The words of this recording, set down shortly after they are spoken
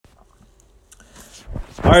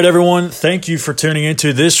All right, everyone. Thank you for tuning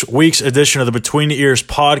into this week's edition of the Between the Ears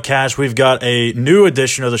podcast. We've got a new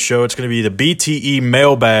edition of the show. It's going to be the BTE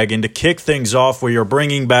mailbag. And to kick things off, we are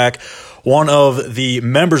bringing back one of the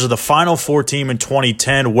members of the Final Four team in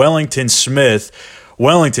 2010, Wellington Smith.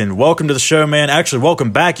 Wellington, welcome to the show, man. Actually,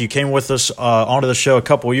 welcome back. You came with us onto the show a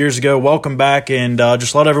couple of years ago. Welcome back, and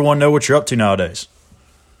just let everyone know what you're up to nowadays.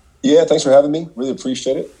 Yeah, thanks for having me. Really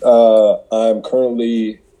appreciate it. I'm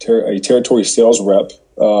currently a territory sales rep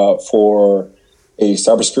for a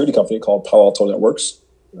cybersecurity company called Palo Alto Networks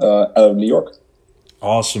out of New York.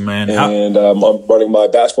 Awesome, man. And I'm running my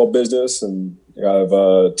basketball business, and I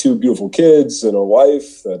have two beautiful kids and a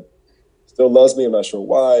wife that still loves me. I'm not sure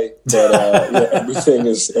why, but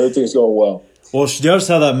everything's going well. Well, she does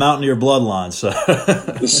have that Mountaineer bloodline, so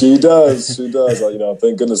she does.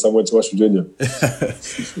 Thank goodness I went to West Virginia.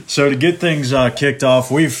 So to get things kicked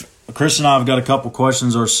off, Chris and I have got a couple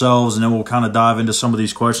questions ourselves, and then we'll kind of dive into some of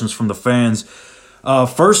these questions from the fans.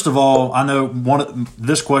 First of all, I know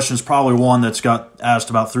this question is probably one that's got asked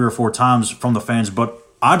about 3 or 4 times from the fans, but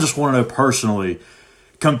I just want to know personally,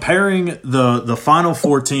 comparing the Final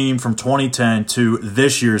Four team from 2010 to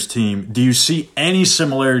this year's team, do you see any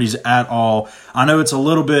similarities at all? I know it's a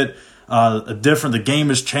little bit different. The game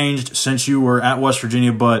has changed since you were at West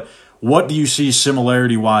Virginia, but what do you see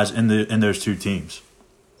similarity-wise in those two teams?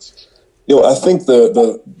 I think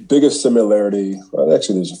the biggest similarity, well,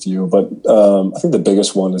 actually there's a few, but I think the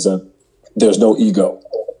biggest one is that there's no ego.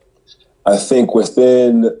 I think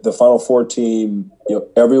within the Final Four team,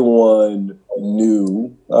 everyone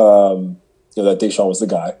knew, that Deshaun was the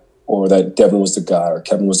guy, or that Devin was the guy, or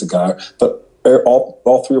Kevin was the guy. But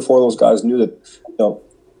all 3 or 4 of those guys knew that, no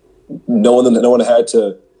one had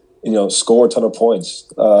to, score a ton of points.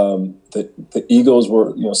 The egos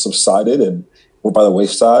were, subsided and were by the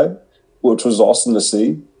wayside, which was awesome to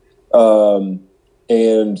see.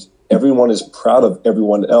 And everyone is proud of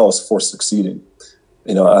everyone else for succeeding.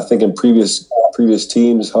 I think in previous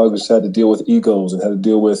teams, Hugs had to deal with egos and had to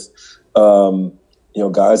deal with,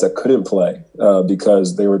 guys that couldn't play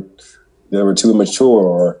because they were too immature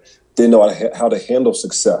or didn't know how to handle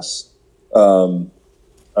success.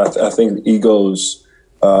 I think egos,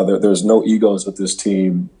 there's no egos with this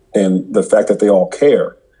team, and the fact that they all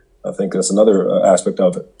care, I think that's another aspect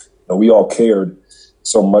of it. We all cared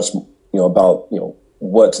so much, about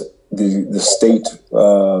what the state,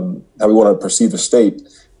 how we want to perceive the state,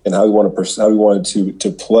 and how we wanted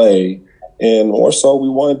to play, and more so, we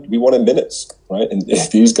wanted minutes, right? And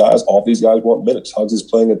if all these guys want minutes. Hugs is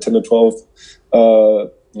playing a 10 to 12,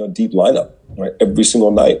 deep lineup, right, every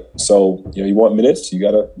single night. So you want minutes. You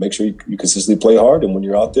got to make sure you consistently play hard, and when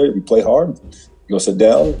you're out there, you play hard. You go sit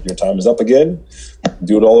down. Your time is up again.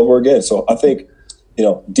 Do it all over again. So I think.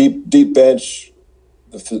 Deep bench,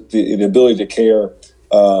 the ability to care,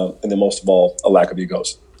 and then most of all, a lack of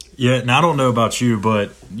egos. Yeah, and I don't know about you, but,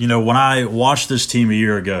 when I watched this team a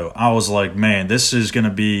year ago, I was like, man, this is going to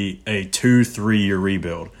be a 2-3 year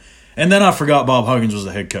rebuild. And then I forgot Bob Huggins was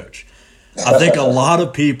the head coach. I think a lot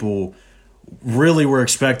of people really were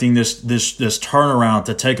expecting this turnaround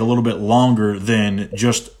to take a little bit longer than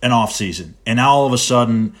just an offseason. And now all of a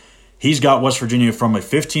sudden – he's got West Virginia from a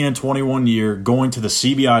 15-21 year going to the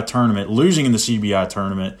CBI tournament, losing in the CBI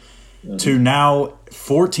tournament, to now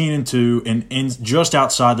 14-2 and in just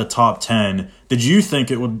outside the top 10. Did you think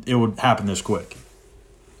it would happen this quick?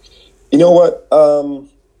 You know what?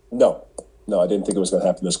 No, I didn't think it was going to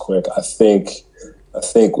happen this quick. I think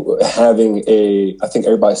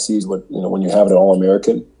everybody sees what when you have an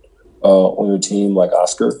All-American on your team like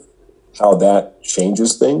Oscar, how that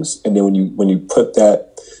changes things, and then when you put that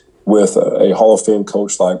with a Hall of Fame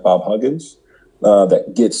coach like Bob Huggins,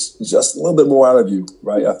 that gets just a little bit more out of you,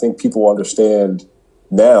 right? I think people understand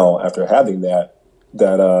now after having that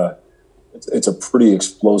it's a pretty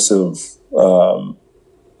explosive,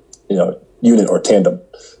 unit or tandem.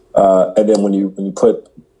 And then when you put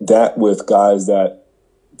that with guys that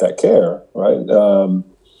care, right?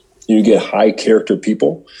 You get high character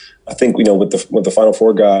people. I think with the Final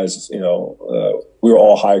Four guys, we were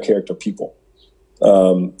all high character people.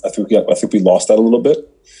 I think we lost that a little bit,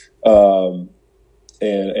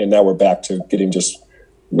 and now we're back to getting just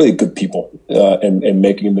really good people and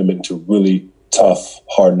making them into really tough,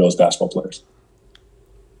 hard-nosed basketball players.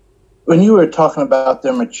 When you were talking about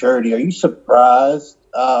their maturity, are you surprised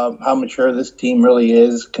how mature this team really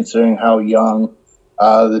is, considering how young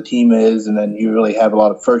the team is, and then you really have a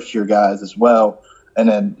lot of first-year guys as well, and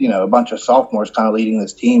then a bunch of sophomores kind of leading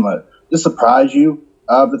this team? Does it surprise you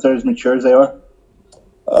that they're as mature as they are?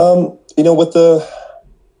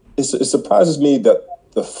 It surprises me that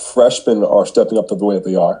the freshmen are stepping up the way that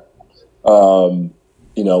they are.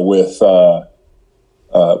 with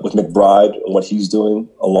McBride and what he's doing,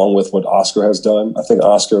 along with what Oscar has done. I think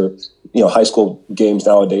Oscar, high school games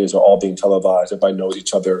nowadays are all being televised. Everybody knows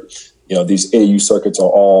each other. These AU circuits are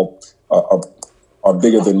all are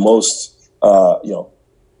bigger than most,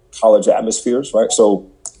 college atmospheres, right?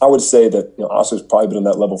 So I would say that Oscar's probably been on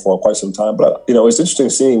that level for quite some time. But it's interesting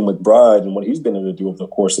seeing McBride and what he's been able to do over the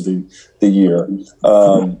course of the year.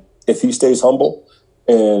 If he stays humble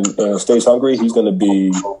and stays hungry, he's going to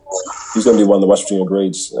be one of the West Virginia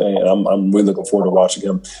greats, and I'm really looking forward to watching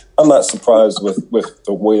him. I'm not surprised with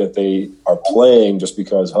the way that they are playing, just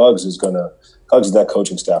because Hugs and that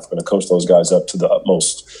coaching staff are going to coach those guys up to the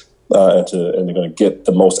utmost, and they're going to get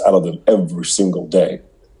the most out of them every single day.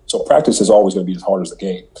 So practice is always going to be as hard as the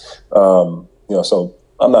game. So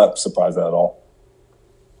I'm not surprised at all.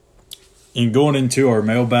 And going into our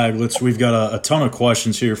mailbag, we've got a ton of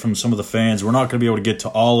questions here from some of the fans. We're not going to be able to get to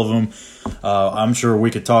all of them. I'm sure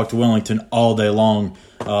we could talk to Wellington all day long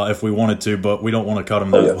if we wanted to, but we don't want to cut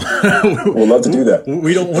him down. We'd love to do that.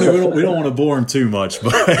 We don't want to bore him too much.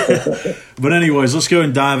 But anyways, let's go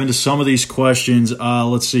and dive into some of these questions.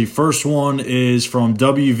 Let's see. First one is from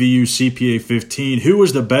WVU CPA 15. Who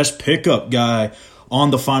was the best pickup guy on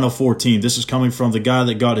the Final Four team? This is coming from the guy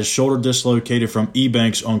that got his shoulder dislocated from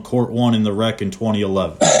Ebanks on court 1 in the wreck in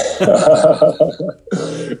 2011.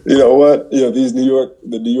 You know what?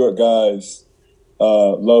 The New York guys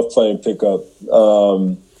love playing pickup.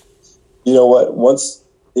 You know what? Once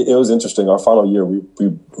it was interesting. Our final year, we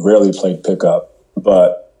rarely played pickup,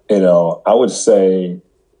 but I would say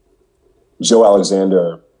Joe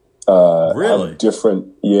Alexander. Really? Different,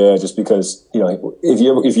 just because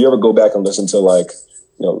if you ever go back and listen to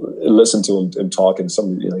listen to him talk, and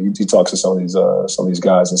he talks to some of these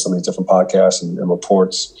guys and some of these different podcasts and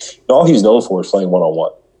reports. All he's known for is playing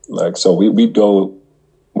one-on-one. So we'd go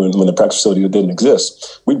when the practice facility didn't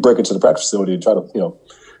exist. We'd break into the practice facility and try to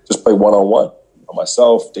just play one-on-one.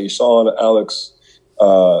 Myself, Deshaun, Alex,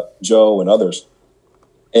 Joe, and others,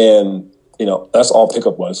 and that's all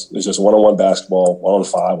pickup was. It was just one-on-one basketball,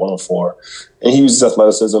 1-on-5, 1-on-4. And he used his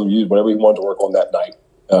athleticism, used whatever he wanted to work on that night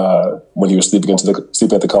when he was sleeping at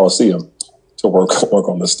the Coliseum to work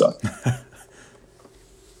on this stuff.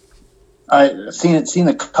 I've seen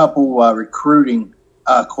a couple recruiting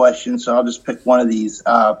questions, so I'll just pick one of these.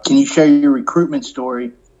 Can you share your recruitment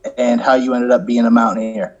story and how you ended up being a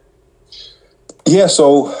Mountaineer? Yeah,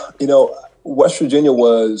 so, West Virginia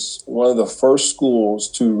was one of the first schools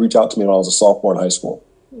to reach out to me when I was a sophomore in high school.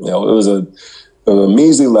 It was a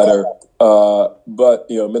measly letter, but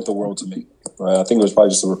it meant the world to me. Right? I think it was probably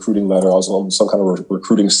just a recruiting letter. I was on some kind of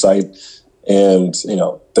recruiting site, and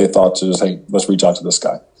they thought to just, hey, let's reach out to this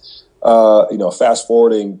guy. Fast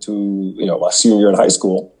forwarding to my senior year in high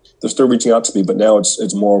school, they're still reaching out to me, but now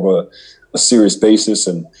it's more of a serious basis.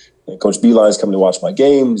 And Coach Beeline's coming to watch my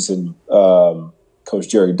games, and Coach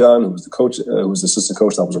Jerry Dunn, who was the assistant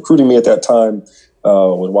coach that was recruiting me at that time,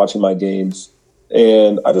 was watching my games.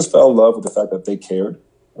 And I just fell in love with the fact that they cared,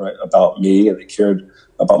 right, about me, and they cared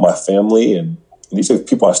about my family. And these are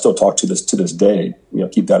people I still talk to this day.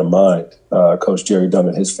 Keep that in mind, Coach Jerry Dunn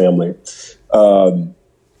and his family. So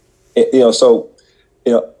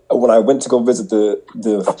when I went to go visit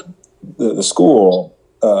the school,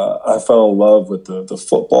 I fell in love with the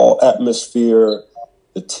football atmosphere,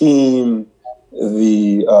 the team,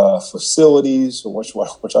 the facilities, which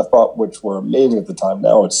I thought were amazing at the time.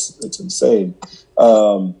 Now it's insane.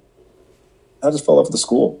 I just fell in love with the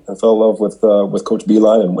school. I fell in love with Coach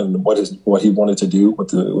Beilein and what he wanted to do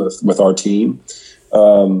with our team.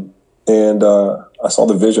 And I saw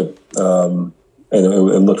the vision, and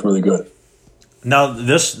it looked really good. Now,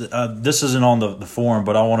 this isn't on the forum,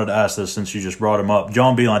 but I wanted to ask this since you just brought him up.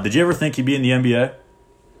 John Beilein, did you ever think he'd be in the NBA?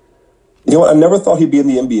 I never thought he'd be in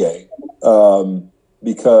the NBA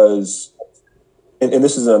because, and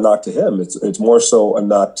this isn't a knock to him. It's more so a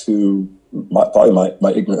knock to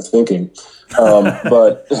my ignorant thinking.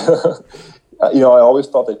 But I always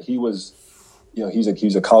thought that he was,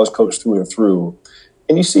 he's a college coach through and through.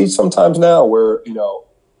 And you see sometimes now where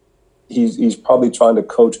he's probably trying to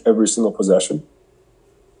coach every single possession,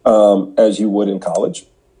 as you would in college,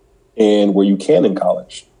 and where you can in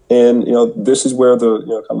college. And this is where the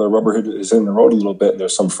kind of the rubber is in the road a little bit.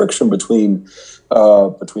 There's some friction between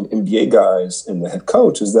NBA guys and the head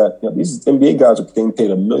coach. Is that these NBA guys are getting paid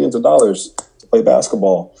millions of dollars to play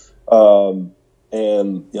basketball, and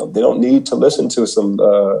they don't need to listen to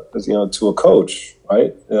to a coach,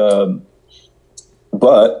 right?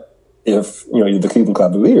 But if you're the Cleveland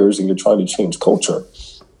Cavaliers and you're trying to change culture,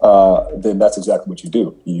 then that's exactly what you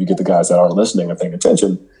do. You get the guys that aren't listening or paying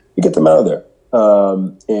attention. You get them out of there.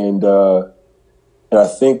 And I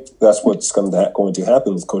think that's what's going to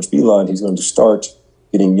happen with Coach Beilein. He's going to start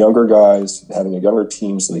getting younger guys, having a younger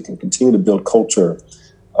team, so they can continue to build culture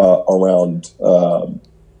around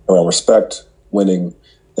respect, winning,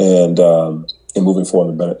 and moving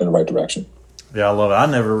forward in the right direction. Yeah, I love it. I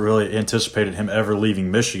never really anticipated him ever leaving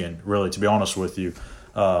Michigan, really, to be honest with you.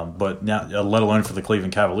 But now, let alone for the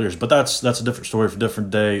Cleveland Cavaliers. But that's a different story for a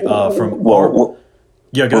different day. Go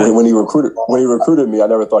ahead. When he recruited me, I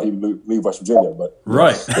never thought he would leave West Virginia. But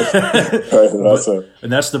right,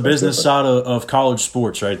 and that's the business side of college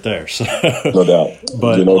sports, right there. So, no doubt,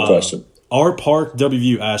 but no question. R Park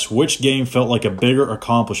WVU asks, which game felt like a bigger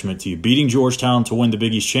accomplishment to you, beating Georgetown to win the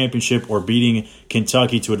Big East championship or beating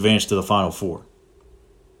Kentucky to advance to the Final Four?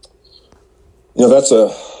 That's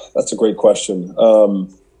a great question.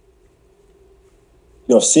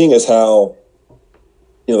 Seeing as how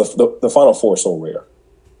the Final Four is so rare,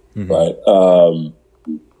 right?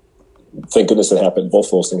 Thank goodness it happened. Both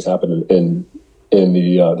of those things happened in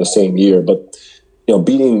the same year. But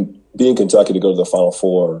beating Kentucky to go to the Final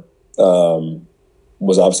Four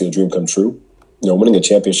was obviously a dream come true. Winning a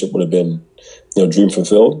championship would have been dream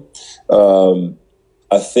fulfilled.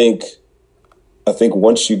 I think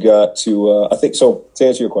once you got to to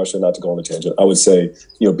answer your question, not to go on a tangent, I would say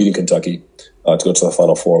beating Kentucky to go to the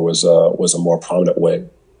Final Four was a more prominent win.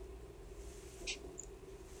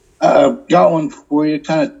 Got one for you,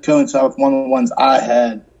 kind of coincide with one of the ones I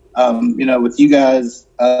had. With you guys,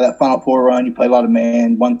 that Final Four run, you play a lot of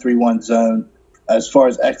man, 1-3-1 zone. As far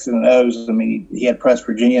as X's and O's, I mean, he had pressed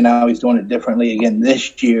Virginia. Now he's doing it differently again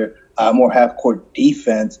this year, more half-court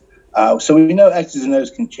defense. So we know X's and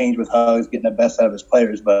O's can change with Hugs, getting the best out of his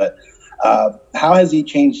players. But how has he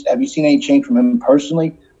changed? Have you seen any change from him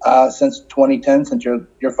personally since 2010, since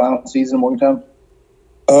your final season in Morgantown?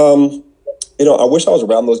 I wish I was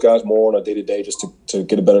around those guys more on a day-to-day just to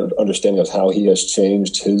get a better understanding of how he has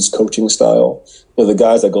changed his coaching style. The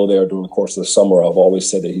guys that go there during the course of the summer, I've always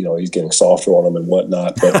said that, he's getting softer on them and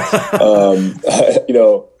whatnot. But,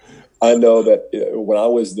 I know that when I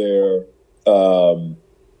was there,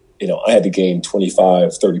 I had to gain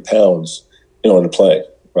 25, 30 pounds in order to play,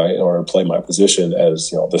 right? In order to play my position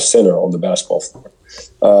as, the center on the basketball floor.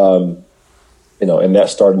 And that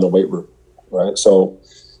started in the weight room, right? So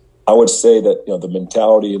I would say that, the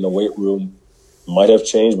mentality in the weight room might have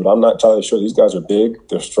changed, but I'm not entirely sure. These guys are big.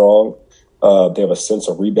 They're strong. They have a sense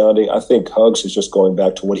of rebounding. I think Hugs is just going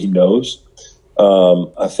back to what he knows.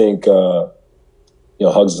 I think,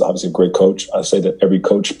 Hugs is obviously a great coach. I say that every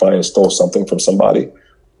coach probably stole something from somebody.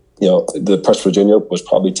 The Press Virginia was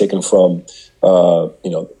probably taken from,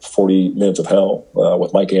 40 Minutes of Hell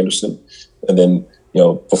with Mike Anderson. And then,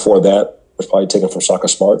 before that was probably taken from Shaka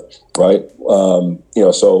Smart, right?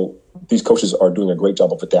 So these coaches are doing a great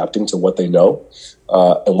job of adapting to what they know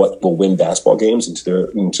and what will win basketball games into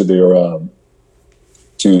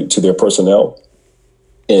their personnel.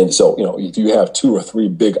 And so, if you have 2 or 3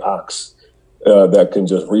 big ox that can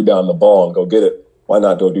just rebound the ball and go get it, why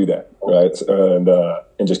not go do that, right?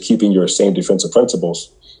 And just keeping your same defensive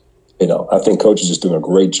principles. I think coach is just doing a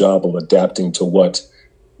great job of adapting to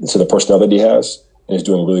the personnel that he has, and he's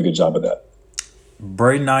doing a really good job of that.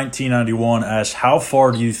 Braden 1991 asks, how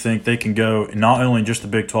far do you think they can go, not only in just the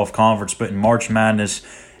Big 12 Conference, but in March Madness,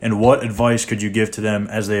 and what advice could you give to them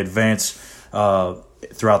as they advance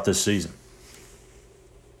throughout this season?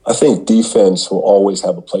 I think defense will always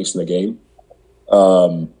have a place in the game.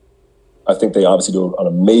 I think they obviously do an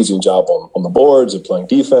amazing job on the boards of playing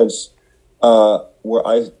defense. Where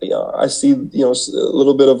I see a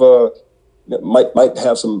little bit of might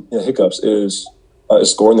have some hiccups is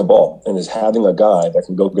scoring the ball and is having a guy that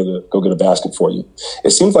can go get a basket for you.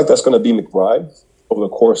 It seems like that's going to be McBride over the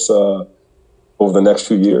course over the next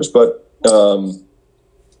few years, but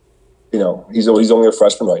he's only a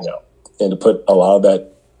freshman right now, and to put a lot of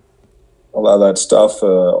that stuff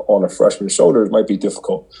on a freshman's shoulders might be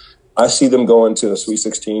difficult. I see them going to the Sweet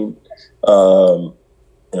 16, and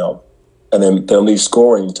then they'll need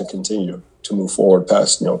scoring to continue to move forward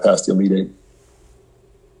past the Elite Eight.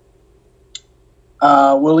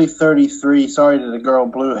 Willie 33, sorry to the girl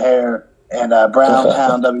blue hair and Brown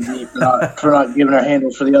Pound WB for not giving her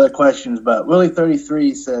handles for the other questions, but Willie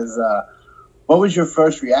 33 says, what was your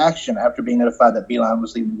first reaction after being notified that Beilein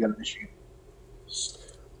was leaving to go to Michigan?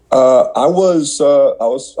 I was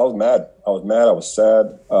mad. I was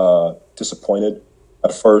sad, disappointed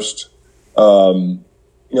at first.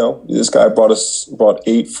 This guy brought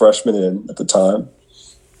 8 freshmen in at the time,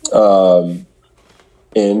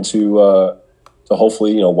 and to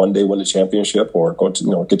hopefully one day win the championship or go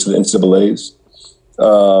to get to the NCAAs.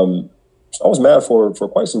 So I was mad for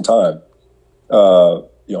quite some time.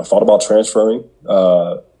 I thought about transferring,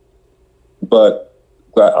 but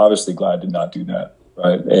obviously glad I did not do that,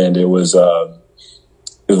 right? And it was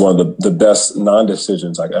one of the best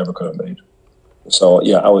non-decisions I ever could have made. So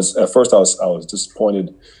yeah, I was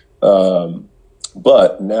disappointed,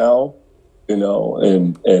 but now,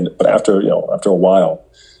 but after a while,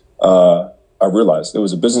 I realized it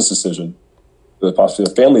was a business decision, it was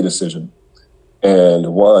possibly a family decision,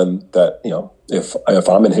 and one that if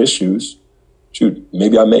I'm in his shoes, shoot,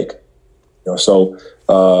 maybe I make, so.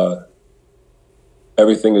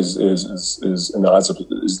 Everything is in the eyes of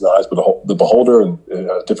the beholder, and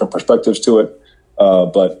different perspectives to it.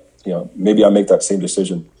 But maybe I make that same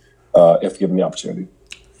decision if given the opportunity.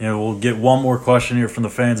 Yeah, we'll get one more question here from the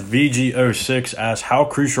fans. VG06 asks, how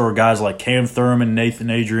crucial are guys like Cam Thurman, Nathan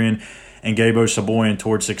Adrian, and Gabe Osabuohien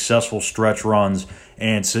towards successful stretch runs,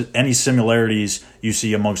 and any similarities you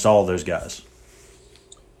see amongst all of those guys?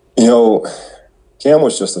 Cam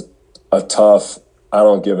was just a tough, I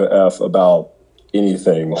don't give a F about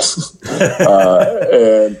anything. And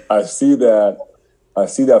I see that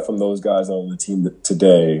from those guys on the team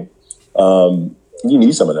today. You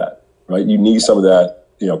need some of that, right? You need some of that,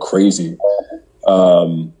 crazy.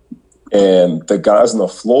 And the guys on the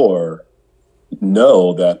floor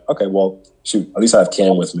know that, okay, well, shoot, at least I have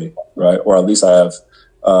Cam with me, right? Or at least I have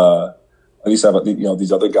these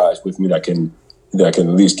other guys with me that can at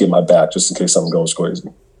least get my back just in case something goes crazy.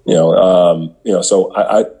 So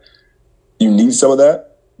you need some of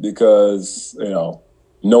that because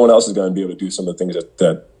no one else is going to be able to do some of the things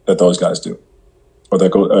that those guys do, or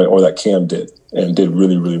that Cam did and did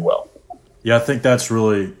really, really well. Yeah, I think that's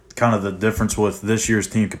really kind of the difference with this year's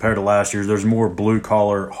team compared to last year's. There's more blue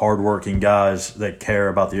collar, hardworking guys that care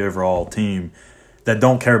about the overall team, that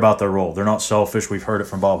don't care about their role. They're not selfish. We've heard it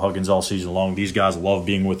from Bob Huggins all season long. These guys love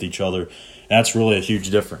being with each other. That's really a huge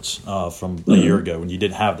difference from a year ago when you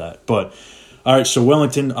didn't have that. But all right, so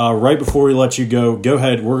Wellington, right before we let you go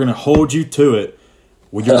ahead. We're going to hold you to it.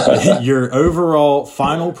 With your overall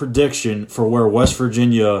final prediction for where West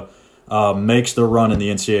Virginia makes their run in the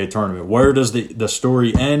NCAA tournament. Where does the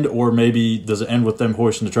story end, or maybe does it end with them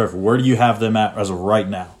hoisting the trophy? Where do you have them at as of right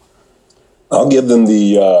now? I'll give them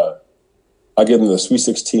the Sweet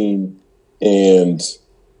 16, and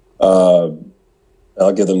I'll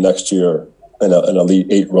give them next year an Elite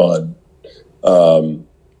 8 run.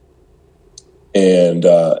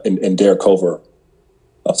 And Derek Culver,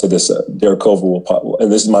 I'll say this: Derek Culver will, and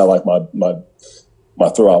this is my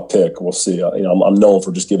throw-out pick. We'll see. I'm known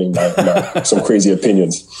for just giving my some crazy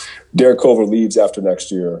opinions. Derek Culver leaves after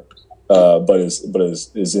next year, but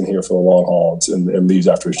is in here for the long haul and leaves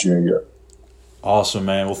after his junior year. Awesome,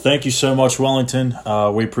 man. Well, thank you so much, Wellington.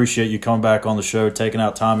 We appreciate you coming back on the show, taking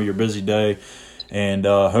out time of your busy day, and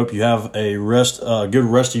hope you have a good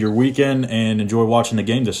rest of your weekend and enjoy watching the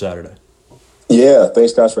game this Saturday. Yeah,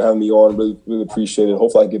 thanks, guys, for having me on. Really, really appreciate it.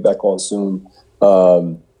 Hopefully I get back on soon.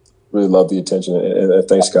 Really love the attention, and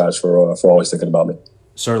thanks, guys, for always thinking about me.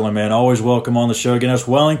 Certainly, man. Always welcome on the show. Again, that's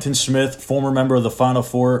Wellington Smith, former member of the Final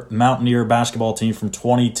Four Mountaineer basketball team from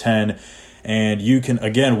 2010. And you can,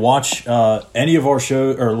 again, watch any of our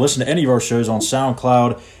shows or listen to any of our shows on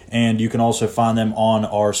SoundCloud, and you can also find them on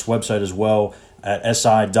our website as well at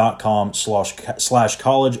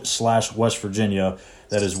si.com/college/West Virginia.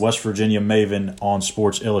 That is West Virginia Maven on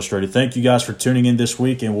Sports Illustrated. Thank you guys for tuning in this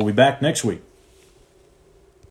week, and we'll be back next week.